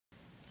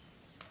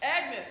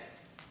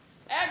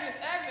Agnes,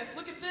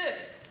 look at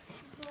this.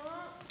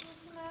 Huh? What's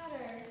the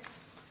matter?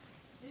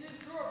 In his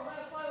drawer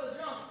behind a pile of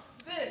junk.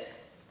 This.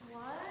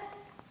 What?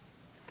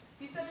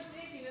 He said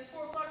sneaking. It's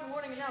 4 o'clock in the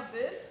morning, and now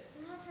this?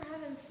 Not for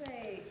heaven's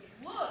sake.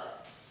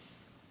 Look.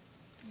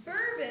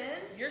 Bourbon?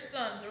 Your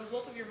son, the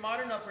result of your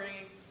modern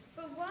upbringing.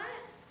 But what?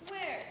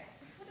 Where?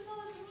 What does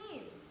all this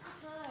mean? It's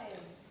time.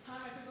 It's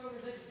time I took over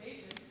his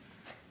education.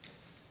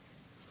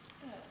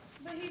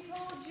 But he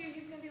told you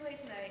he's going to be late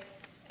tonight.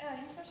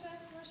 He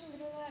specialized in rushing to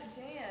go to that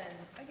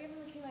Dan's. I gave him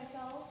the key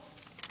myself.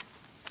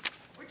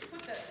 Where'd you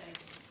put that thing?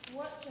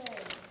 What thing?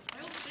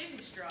 My old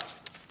shaving strap.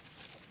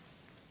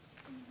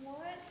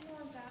 What do you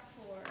want that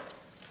for?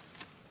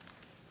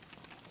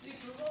 Do you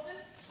prove all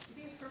this? You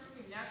think it's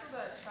perfectly natural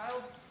that a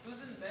child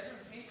loses in the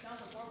bedroom and paints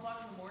down till 4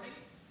 o'clock in the morning?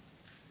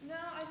 No,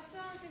 I just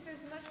don't think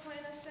there's much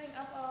point in us staying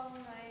up all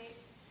night,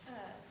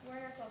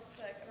 wearing ourselves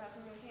sick about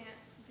something we can't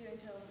do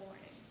until the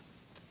morning.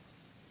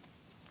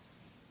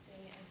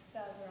 Dang it,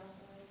 that was the wrong one.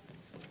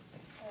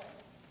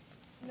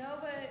 No,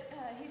 but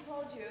he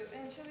told you,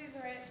 and she'll be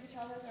the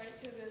child has the right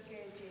to the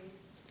gaiety.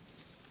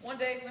 One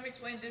day, let me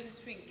explain the difference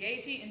between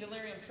gaiety and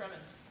delirium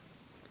tremens.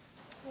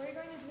 What are you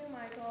going to do,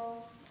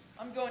 Michael?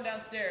 I'm going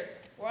downstairs,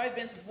 where I've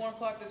been since 1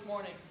 o'clock this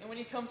morning, and when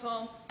he comes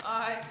home,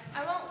 I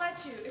won't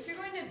let you. If you're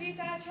going to beat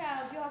that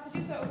child, you'll have to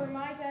do so over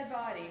my dead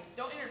body.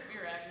 Don't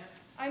interfere, Agnes.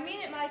 I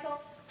mean it,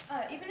 Michael.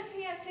 Even if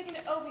he has taken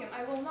opium,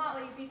 I will not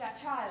let you beat that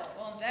child.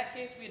 Well, in that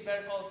case, we had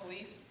better call the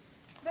police.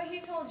 But he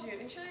told you,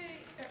 and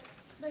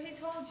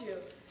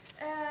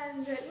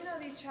you know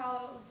these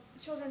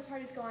children's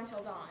parties go on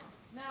till dawn.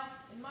 Now,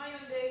 in my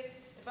young days,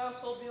 if I was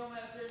told to be home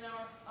at a certain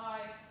hour,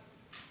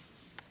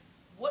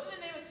 what in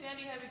the name of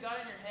Sandy have you got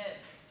in your head?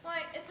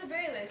 Why, it's a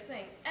very latest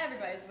thing.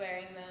 Everybody's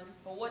wearing them.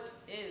 But what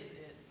is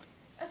it?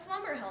 A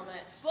slumber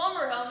helmet.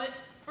 Slumber helmet?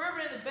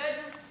 Bourbon in the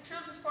bedroom?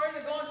 Children's parties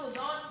that go on till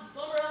dawn? And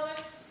slumber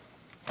helmets?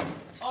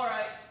 All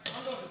right,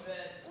 I'm going to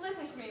bed.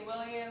 Listen to me,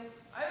 will you?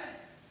 I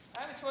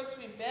have a choice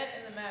between bed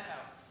and the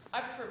madhouse.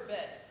 I prefer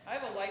bed. I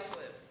have a life to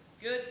live.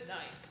 Good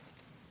night.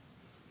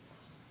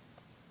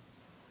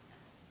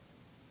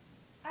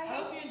 I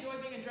hope you enjoy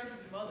being a drunk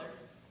with your mother.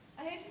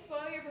 I hate to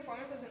spoil your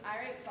performance as an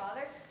irate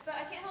father, but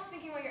I can't help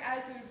thinking what your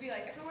attitude would be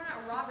like if it were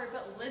not Robert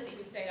but Lizzie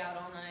who stayed out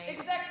all night.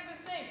 Exactly the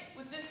same,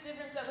 with this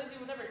difference that Lizzie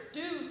would never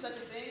do such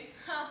a thing.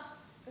 Huh.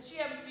 But she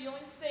happens to be the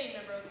only sane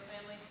member of this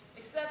family,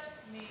 except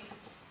me.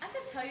 I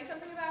could tell you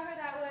something about her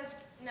that would...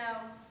 No,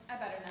 I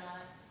better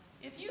not.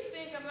 If you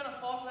think I'm going to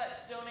fall for that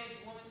Stone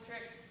Age woman's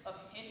trick of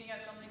hinting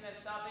at something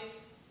that's stopping,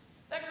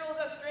 that girl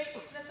is as straight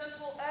and as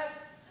sensible as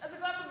a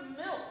glass of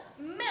milk.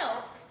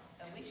 Milk?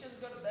 At least she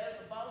doesn't go to bed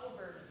with a bottle of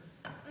bourbon.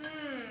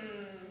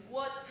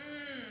 What?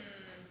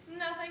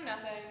 Nothing.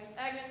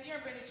 Agnes, you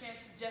aren't by any chance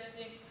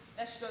suggesting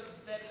that she goes to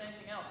bed with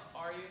anything else,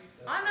 are you?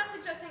 I'm not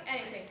suggesting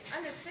anything.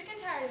 I'm just sick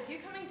and tired of you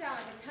coming down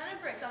like a ton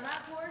of bricks on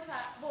that poor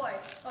fat boy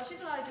while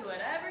she's allowed to do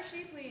whatever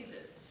she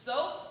pleases.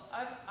 So?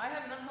 I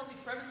have an unhealthy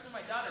preference for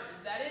my daughter.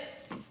 Is that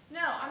it?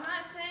 No, I'm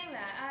not saying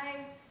that.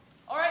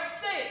 All right,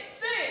 say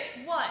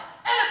it. What?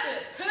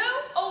 Oedipus! Who?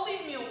 Oh,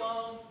 leave me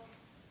alone.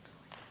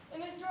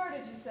 In his drawer,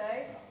 did you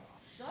say?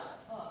 Shut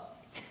up.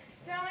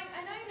 Darling, I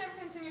know you never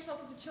concern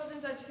yourself with the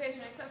children's education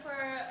except for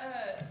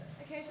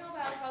occasional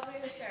bout of public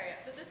hysteria,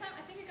 but this time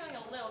I think you're going a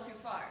little too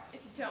far,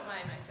 if you don't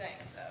mind my saying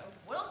so.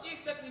 What else do you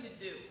expect me to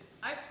do?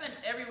 I've spent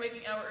every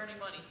waking hour earning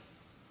money.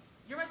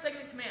 You're my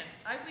second in command.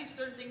 I have to leave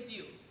certain things to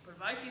you. But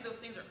if I see those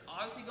things are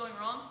obviously going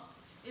wrong,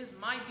 it is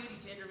my duty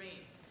to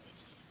intervene.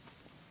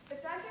 If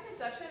that's your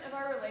conception of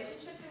our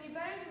relationship, then you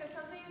better think of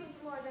something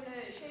more than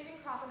a shaving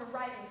crop and a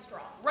writing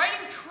straw.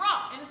 Writing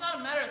crop! And it's not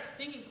a matter of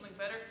thinking something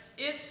better.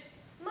 It's...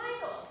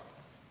 Michael!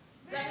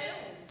 Is that him?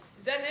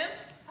 Is that him?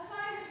 I thought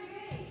I heard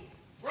the gate.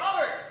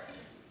 Robert!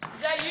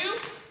 Is that you?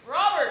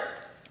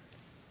 Robert!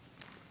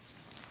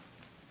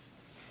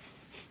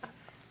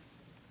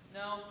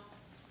 No.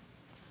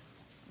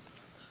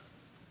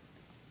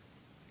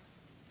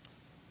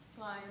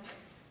 Fine.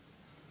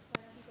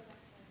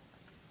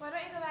 Why don't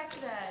you go back to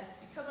bed?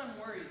 Because I'm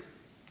worried.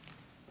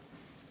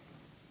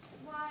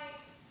 Why,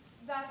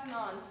 that's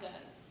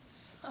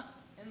nonsense.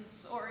 And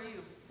so are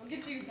you. What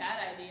gives you that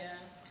idea?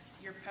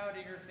 Your powder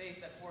in your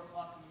face at 4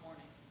 o'clock in the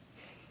morning.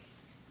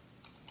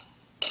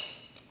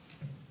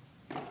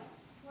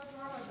 What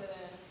drawer was it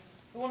in?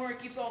 The one where he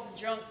keeps all of his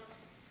junk.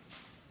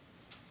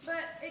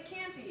 But it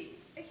can't be.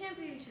 It can't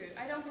be true.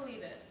 I don't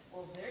believe it.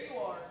 Well, there you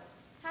are.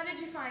 How did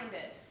you find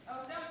it? I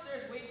was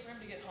downstairs waiting for him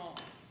to get home.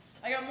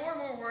 I got more and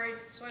more worried,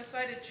 so I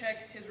decided to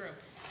check his room,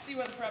 see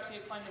whether perhaps he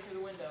had climbed in through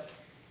the window.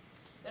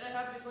 Then I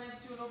happened to glance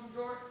into an open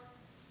drawer,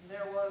 and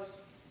there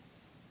was...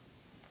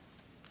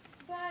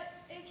 But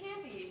it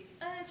can't be.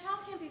 A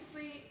child can't be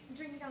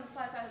drinking on the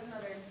slide without his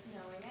mother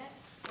knowing it.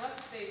 You'll have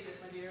to face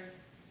it, my dear.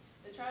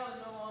 The child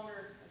is no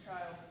longer a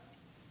child.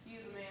 He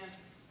is a man.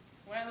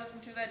 When I looked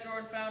into that drawer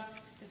and found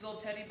his old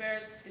teddy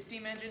bears, his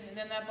steam engine, and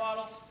then that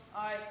bottle,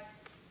 I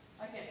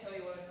can't tell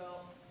you what I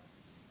felt.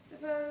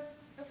 Suppose,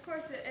 of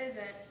course it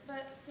isn't,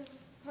 but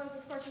suppose,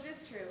 of course, it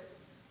is true.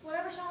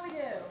 Whatever shall we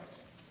do?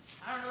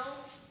 I don't know.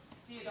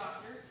 See a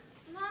doctor.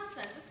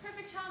 Nonsense. It's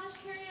perfect childish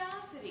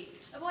curiosity.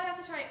 A boy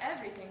has to try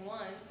everything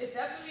once. If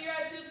that's gonna be your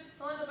attitude,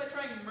 I'll end up by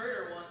trying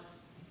murder once.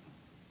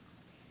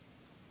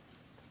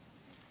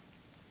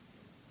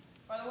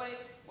 By the way,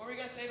 what were you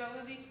gonna say about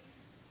Lizzie?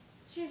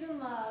 She's in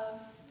love.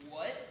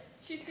 What?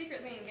 She's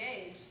secretly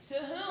engaged. To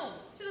whom?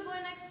 To the boy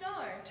next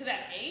door. To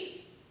that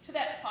ape? To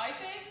that pie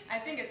face? I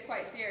think it's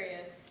quite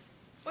serious.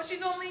 But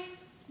she's only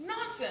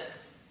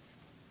nonsense.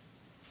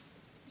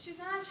 She's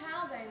not a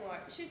child anymore.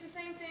 She's the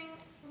same thing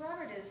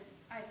Robert is,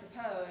 I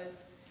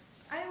suppose.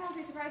 I won't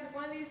be surprised if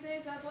one of these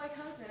days that boy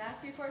comes and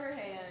asks you for her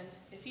hand.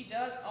 If he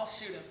does, I'll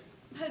shoot him.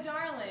 But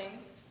darling.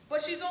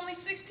 But she's only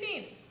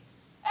 16.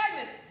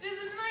 Agnes, this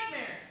is a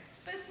nightmare.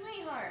 But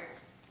sweetheart.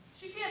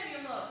 She can't be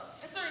in love.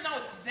 And certainly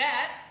not with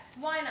that.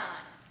 Why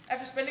not?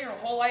 After spending her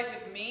whole life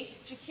with me,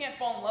 she can't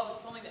fall in love with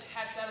something that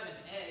hatched out of an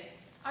egg.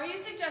 Are you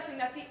suggesting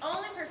that the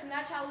only person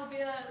that child will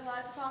be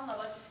allowed to fall in love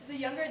with is a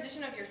younger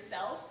edition of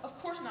yourself? Of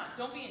course not.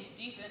 Don't be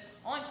indecent.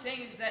 All I'm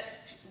saying is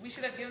that we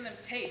should have given them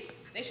taste.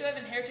 They should have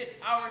inherited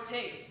our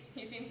taste.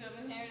 He seems to have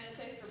inherited a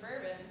taste for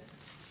bourbon.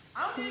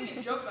 I don't think we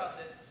can joke about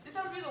this. This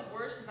has to be the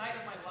worst night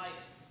of my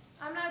life.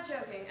 I'm not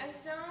joking. I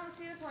just don't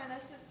see the point of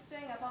us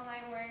staying up all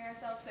night and worrying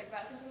ourselves sick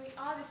about something we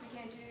obviously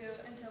can't do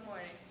until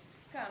morning.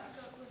 Come,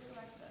 let's go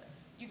back to bed.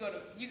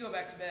 You go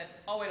back to bed.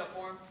 I'll wait up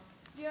for him.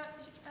 Do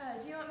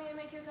you want me to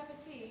make you a cup of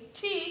tea?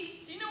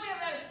 Tea? Do you know we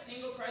haven't had a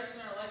single crisis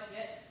in our life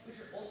yet, which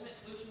your ultimate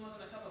solution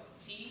wasn't a cup of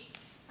tea?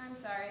 I'm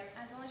sorry.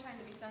 I was only trying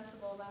to be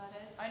sensible about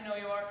it. I know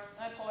you are.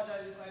 I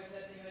apologize if I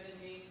said things I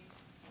didn't mean.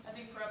 I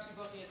think perhaps we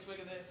both need a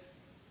swig of this.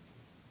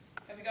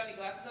 Have you got any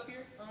glasses up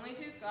here? Only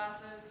tooth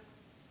glasses.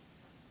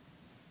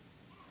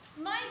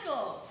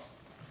 Michael!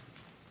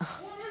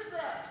 What is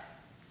that?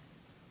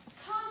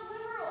 Cod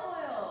liver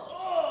oil!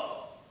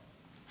 Oh!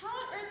 How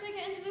on earth did it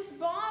get into this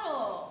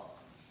bottle?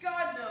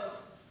 God knows.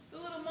 The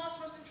little monster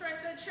must have been trying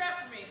to set a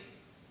trap for me.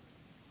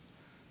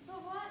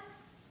 But what?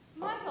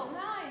 Michael,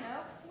 now I know.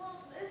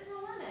 Well, it's the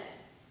limit.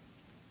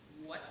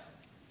 What?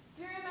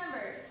 Do you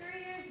remember,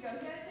 3 years ago,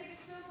 he had to take a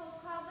spoonful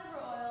of cod liver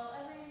oil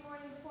every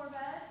morning before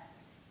bed?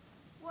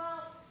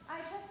 Well,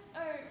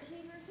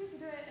 he refused to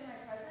do it in my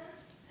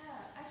presence.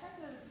 I checked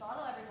the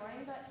bottle every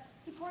morning, but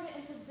he poured it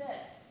into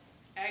this.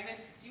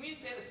 Agnes, do you mean to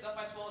say the stuff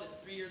I swallowed is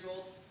 3 years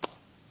old?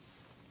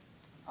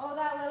 Oh,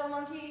 that little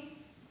monkey.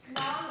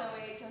 Now I'm gonna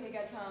wait till he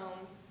gets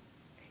home.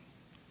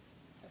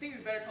 I think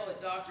we'd better call the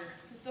doctor.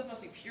 This stuff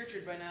must be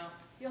putrid by now.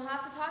 You'll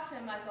have to talk to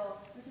him, Michael.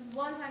 This is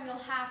one time you'll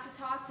have to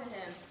talk to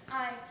him.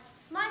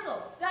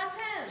 Michael, that's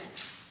him!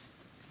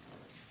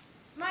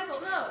 Michael,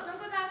 no, don't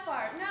go that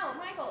far. No,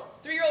 Michael.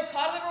 3-year-old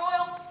cod liver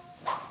oil?